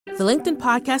The LinkedIn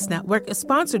Podcast Network is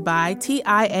sponsored by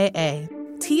TIAA.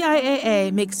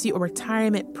 TIAA makes you a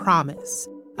retirement promise,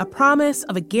 a promise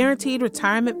of a guaranteed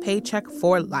retirement paycheck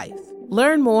for life.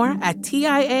 Learn more at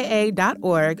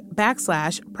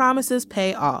TIAA.org/promises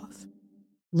pay off.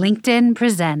 LinkedIn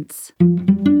presents.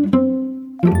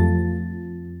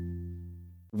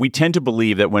 We tend to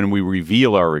believe that when we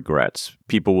reveal our regrets,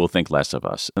 people will think less of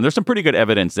us. And there's some pretty good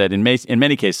evidence that in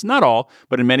many cases, not all,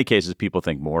 but in many cases, people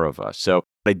think more of us. So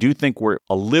I do think we're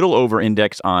a little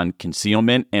over-indexed on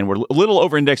concealment, and we're a little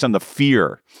over-indexed on the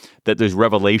fear that those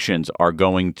revelations are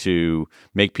going to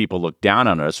make people look down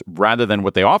on us, rather than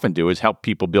what they often do is help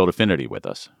people build affinity with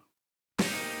us.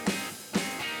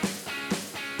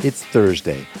 It's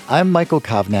Thursday. I'm Michael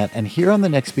Kovnat, and here on the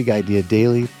Next Big Idea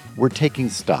Daily, we're taking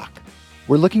stock.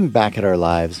 We're looking back at our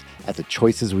lives, at the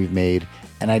choices we've made,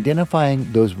 and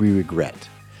identifying those we regret.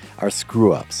 Our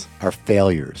screw-ups, our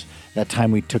failures, that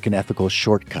time we took an ethical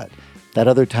shortcut, that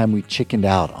other time we chickened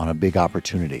out on a big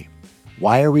opportunity.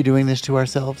 Why are we doing this to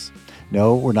ourselves?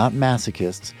 No, we're not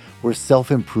masochists, we're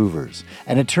self-improvers.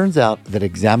 And it turns out that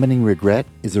examining regret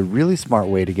is a really smart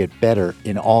way to get better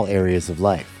in all areas of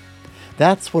life.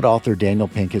 That's what author Daniel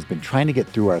Pink has been trying to get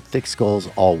through our thick skulls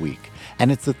all week.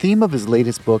 And it's the theme of his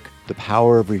latest book, The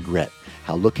Power of Regret,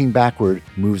 How Looking Backward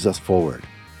Moves Us Forward.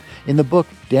 In the book,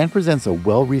 Dan presents a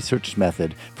well-researched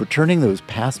method for turning those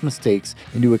past mistakes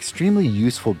into extremely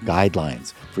useful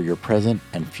guidelines for your present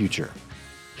and future.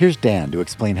 Here's Dan to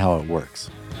explain how it works.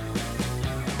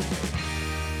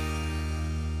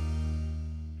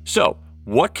 So,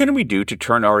 what can we do to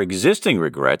turn our existing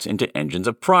regrets into engines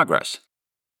of progress?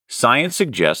 Science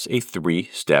suggests a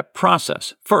 3-step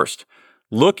process. First,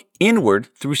 look inward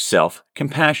through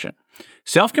self-compassion.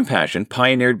 Self-compassion,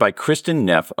 pioneered by Kristen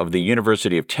Neff of the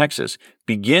University of Texas,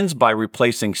 begins by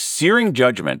replacing searing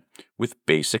judgment with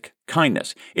basic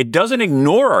kindness. It doesn't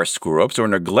ignore our screw-ups or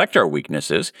neglect our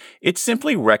weaknesses. It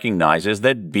simply recognizes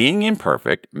that being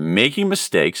imperfect, making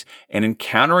mistakes, and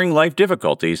encountering life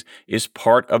difficulties is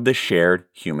part of the shared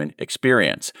human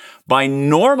experience. By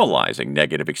normalizing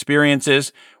negative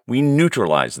experiences, we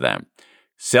neutralize them.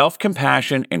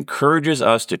 Self-compassion encourages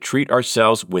us to treat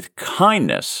ourselves with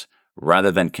kindness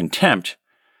rather than contempt,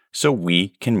 so we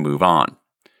can move on.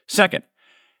 Second,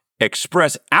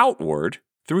 express outward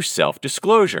through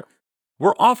self-disclosure.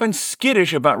 We're often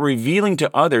skittish about revealing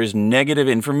to others negative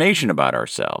information about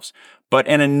ourselves, but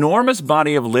an enormous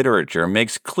body of literature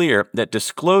makes clear that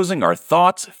disclosing our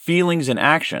thoughts, feelings, and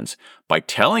actions by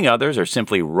telling others or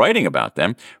simply writing about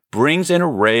them brings an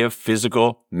array of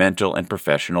physical, mental, and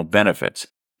professional benefits.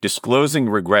 Disclosing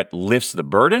regret lifts the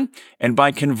burden, and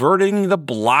by converting the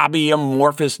blobby,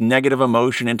 amorphous negative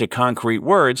emotion into concrete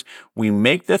words, we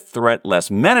make the threat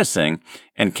less menacing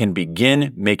and can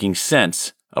begin making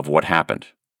sense of what happened.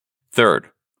 Third,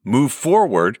 move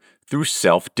forward through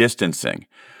self-distancing.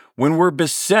 When we're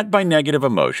beset by negative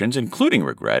emotions, including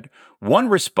regret, one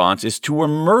response is to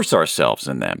immerse ourselves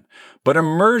in them. But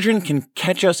immersion can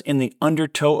catch us in the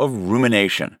undertow of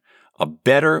rumination. A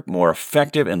better, more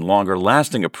effective, and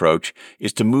longer-lasting approach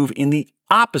is to move in the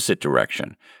opposite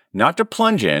direction, not to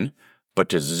plunge in, but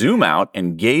to zoom out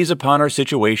and gaze upon our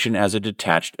situation as a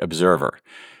detached observer.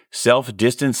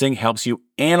 Self-distancing helps you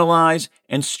analyze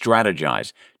and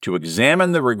strategize, to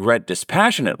examine the regret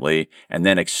dispassionately and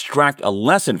then extract a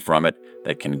lesson from it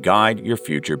that can guide your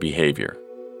future behavior.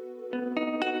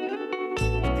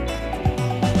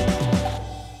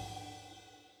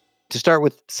 To start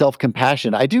with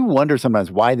self-compassion, I do wonder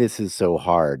sometimes why this is so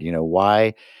hard.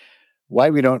 Why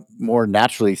we don't more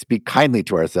naturally speak kindly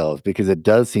to ourselves, because it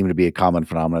does seem to be a common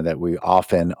phenomenon that we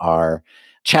often are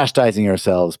chastising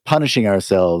ourselves, punishing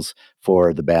ourselves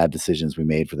for the bad decisions we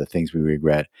made, for the things we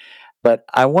regret. But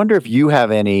I wonder if you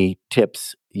have any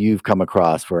tips you've come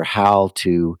across for how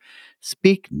to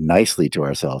speak nicely to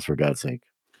ourselves, for God's sake.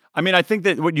 I think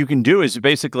that what you can do is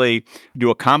basically do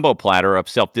a combo platter of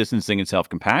self-distancing and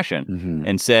self-compassion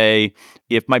and say,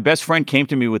 if my best friend came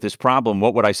to me with this problem,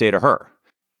 what would I say to her?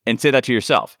 And say that to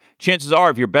yourself. Chances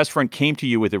are, if your best friend came to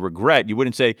you with a regret, you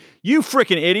wouldn't say, "You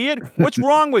freaking idiot, what's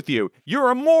wrong with you?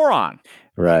 You're a moron."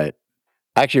 Right.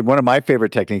 Actually, one of my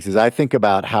favorite techniques is I think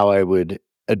about how I would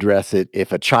address it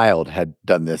if a child had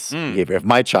done this behavior, if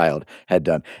my child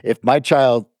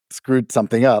screwed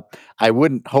something up, I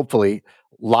wouldn't hopefully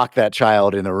lock that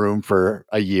child in a room for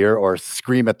a year or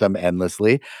scream at them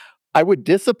endlessly. I would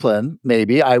discipline,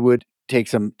 maybe. I would take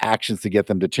some actions to get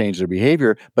them to change their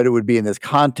behavior, but it would be in this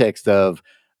context of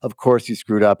course you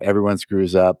screwed up, everyone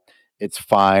screws up, it's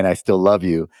fine, I still love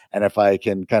you. And if I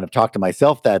can kind of talk to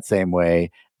myself that same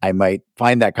way, I might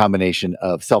find that combination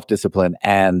of self-discipline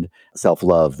and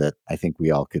self-love that I think we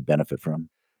all could benefit from.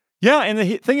 Yeah, and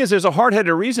the thing is, there's a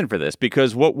hard-headed reason for this,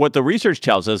 because what the research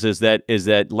tells us is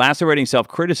that lacerating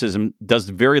self-criticism does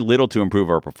very little to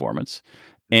improve our performance,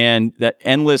 and that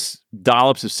endless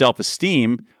dollops of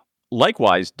self-esteem,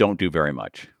 likewise, don't do very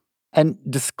much. And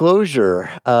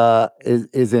disclosure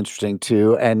is interesting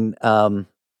too. And I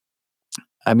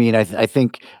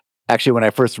think actually when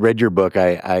I first read your book,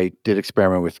 I did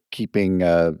experiment with keeping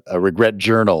a regret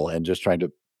journal and just trying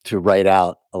to write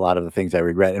out a lot of the things I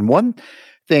regret. And one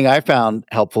thing I found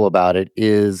helpful about it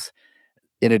is,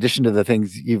 in addition to the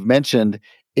things you've mentioned,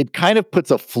 it kind of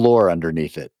puts a floor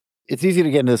underneath it. It's easy to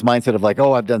get into this mindset of like,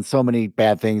 oh, I've done so many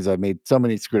bad things, I've made so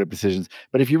many screwed up decisions.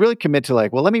 But if you really commit to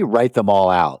like, well, let me write them all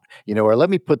out, or let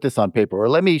me put this on paper, or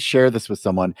let me share this with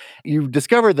someone, you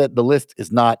discover that the list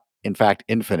is not, in fact,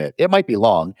 infinite. It might be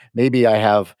long. Maybe I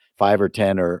have 5 or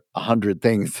 10 or 100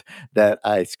 things that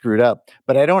I screwed up,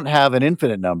 but I don't have an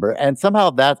infinite number. And somehow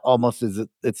that almost is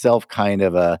itself kind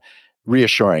of a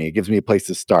reassuring. It gives me a place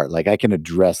to start. Like I can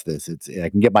address this. I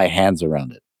can get my hands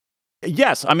around it.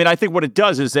 Yes. I mean, I think what it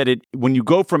does is that when you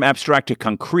go from abstract to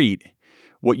concrete,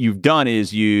 what you've done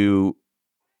is you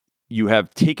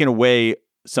have taken away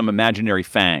some imaginary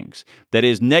fangs. That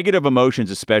is, negative emotions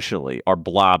especially are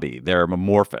blobby, they're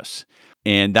amorphous,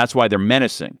 and that's why they're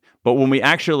menacing. But when we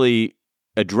actually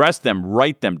address them,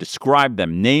 write them, describe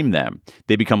them, name them,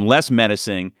 they become less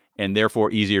menacing and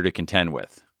therefore easier to contend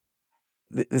with.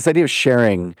 This idea of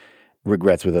sharing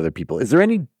regrets with other people, is there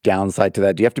any downside to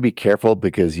that? Do you have to be careful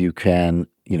because you can,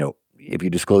 if you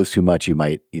disclose too much, you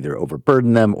might either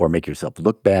overburden them or make yourself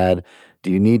look bad?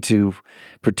 Do you need to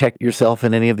protect yourself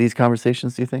in any of these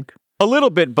conversations, do you think? A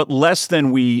little bit, but less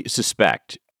than we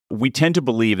suspect. We tend to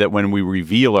believe that when we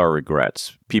reveal our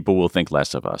regrets, people will think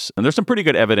less of us. And there's some pretty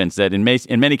good evidence that in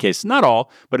many cases, not all,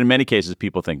 but in many cases,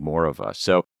 people think more of us.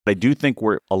 So I do think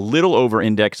we're a little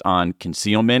over-indexed on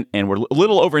concealment, and we're a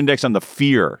little over-indexed on the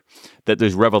fear that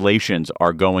those revelations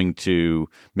are going to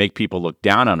make people look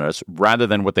down on us, rather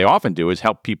than what they often do is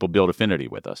help people build affinity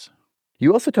with us.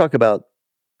 You also talk about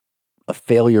a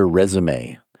failure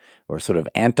resume, or sort of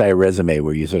anti-resume,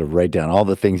 where you sort of write down all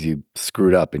the things you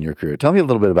screwed up in your career. Tell me a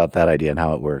little bit about that idea and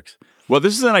how it works. Well,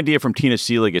 this is an idea from Tina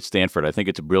Seelig at Stanford. I think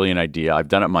it's a brilliant idea. I've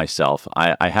done it myself.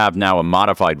 I have now a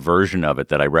modified version of it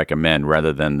that I recommend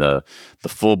rather than the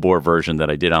full-bore version that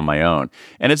I did on my own.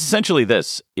 And it's essentially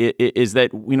this, is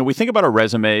that we think about our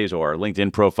resumes or our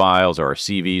LinkedIn profiles or our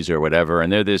CVs or whatever, and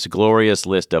they're this glorious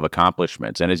list of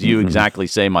accomplishments. And as you exactly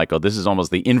say, Michael, this is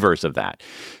almost the inverse of that.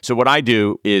 So what I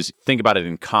do is think about it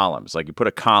in columns. Like you put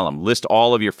a column, list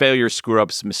all of your failures,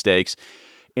 screw-ups, mistakes.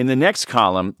 In the next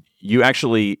column, you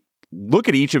actually look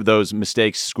at each of those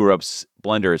mistakes, screw-ups,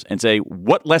 blunders, and say,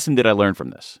 what lesson did I learn from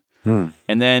this? And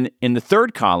then in the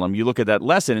third column, you look at that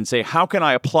lesson and say, how can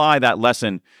I apply that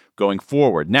lesson going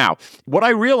forward? Now, what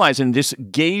I realized in just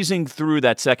gazing through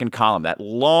that second column, that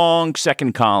long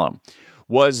second column,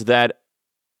 was that,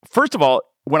 first of all,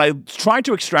 when I tried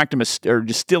to extract or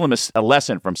distill a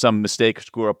lesson from some mistake,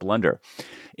 screw-up, blunder,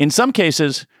 in some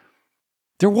cases,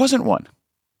 there wasn't one.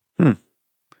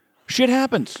 Shit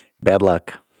happens. Bad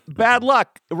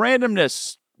luck,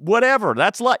 randomness, whatever.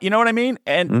 That's luck. You know what I mean?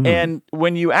 And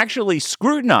when you actually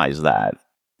scrutinize that,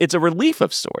 it's a relief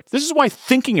of sorts. This is why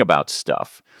thinking about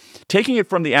stuff, taking it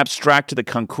from the abstract to the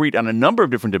concrete on a number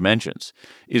of different dimensions,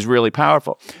 is really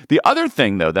powerful. The other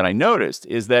thing, though, that I noticed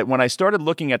is that when I started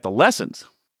looking at the lessons,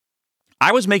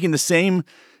 I was making the same,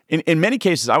 in many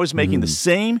cases, I was making the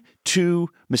same two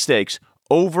mistakes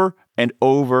over and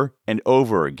over and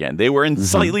over again. They were in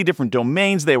slightly different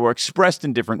domains. They were expressed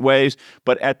in different ways,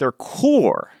 but at their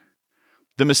core,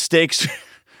 the mistakes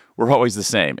were always the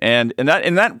same. And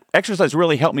that exercise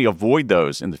really helped me avoid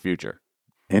those in the future.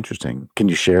 Interesting. Can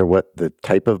you share what the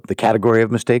category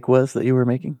of mistake was that you were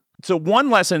making? So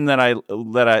one lesson that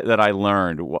I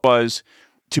learned was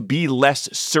to be less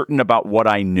certain about what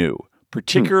I knew,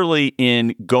 particularly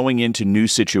in going into new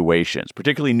situations,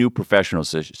 particularly new professional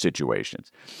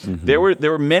situations. There were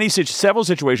several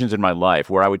situations in my life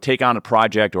where I would take on a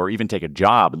project or even take a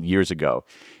job years ago,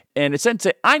 and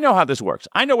essentially say, I know how this works.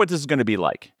 I know what this is going to be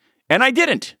like. And I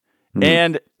didn't.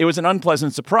 And it was an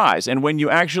unpleasant surprise. And when you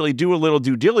actually do a little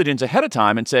due diligence ahead of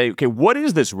time and say, okay, what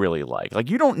is this really like? Like,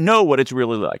 you don't know what it's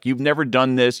really like. You've never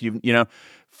done this.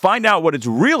 Find out what it's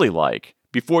really like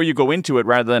before you go into it,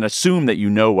 rather than assume that you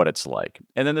know what it's like.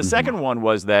 And then the second one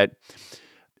was that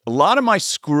a lot of my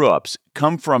screw-ups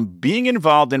come from being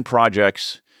involved in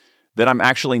projects that I'm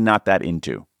actually not that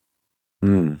into.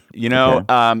 And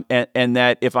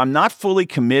that if I'm not fully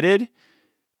committed,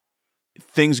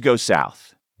 things go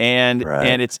south. And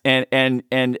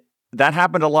that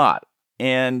happened a lot.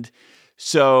 And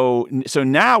So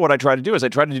now what I try to do is I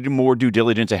try to do more due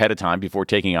diligence ahead of time before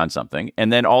taking on something,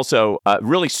 and then also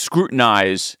really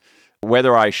scrutinize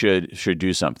whether I should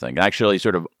do something. Actually,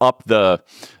 sort of up the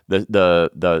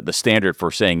standard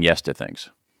for saying yes to things.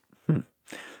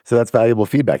 So that's valuable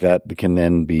feedback that can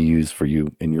then be used for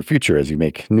you in your future as you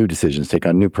make new decisions, take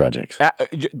on new projects.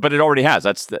 But it already has.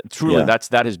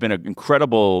 That has been an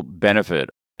incredible benefit.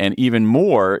 And even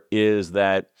more is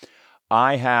that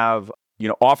I have,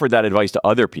 offered that advice to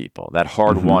other people, that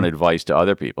hard-won advice to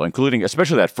other people, including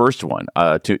especially that first one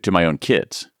to my own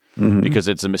kids. Because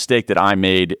it's a mistake that I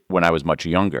made when I was much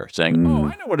younger, saying, "Oh,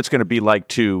 I know what it's going to be like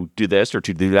to do this or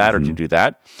to do that or to do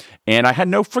that," and I had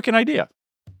no freaking idea.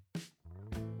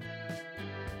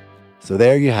 So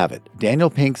there you have it, Daniel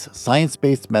Pink's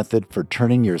science-based method for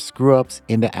turning your screw-ups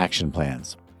into action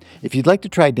plans. If you'd like to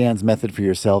try Dan's method for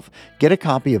yourself, get a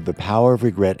copy of The Power of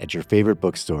Regret at your favorite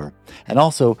bookstore. And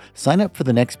also, sign up for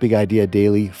the Next Big Idea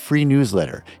Daily free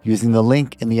newsletter using the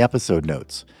link in the episode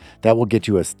notes. That will get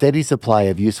you a steady supply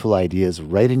of useful ideas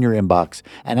right in your inbox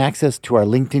and access to our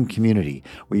LinkedIn community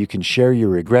where you can share your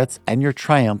regrets and your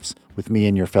triumphs with me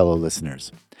and your fellow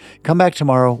listeners. Come back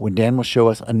tomorrow when Dan will show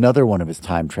us another one of his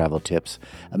time travel tips,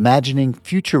 imagining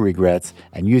future regrets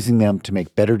and using them to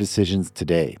make better decisions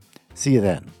today. See you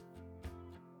then.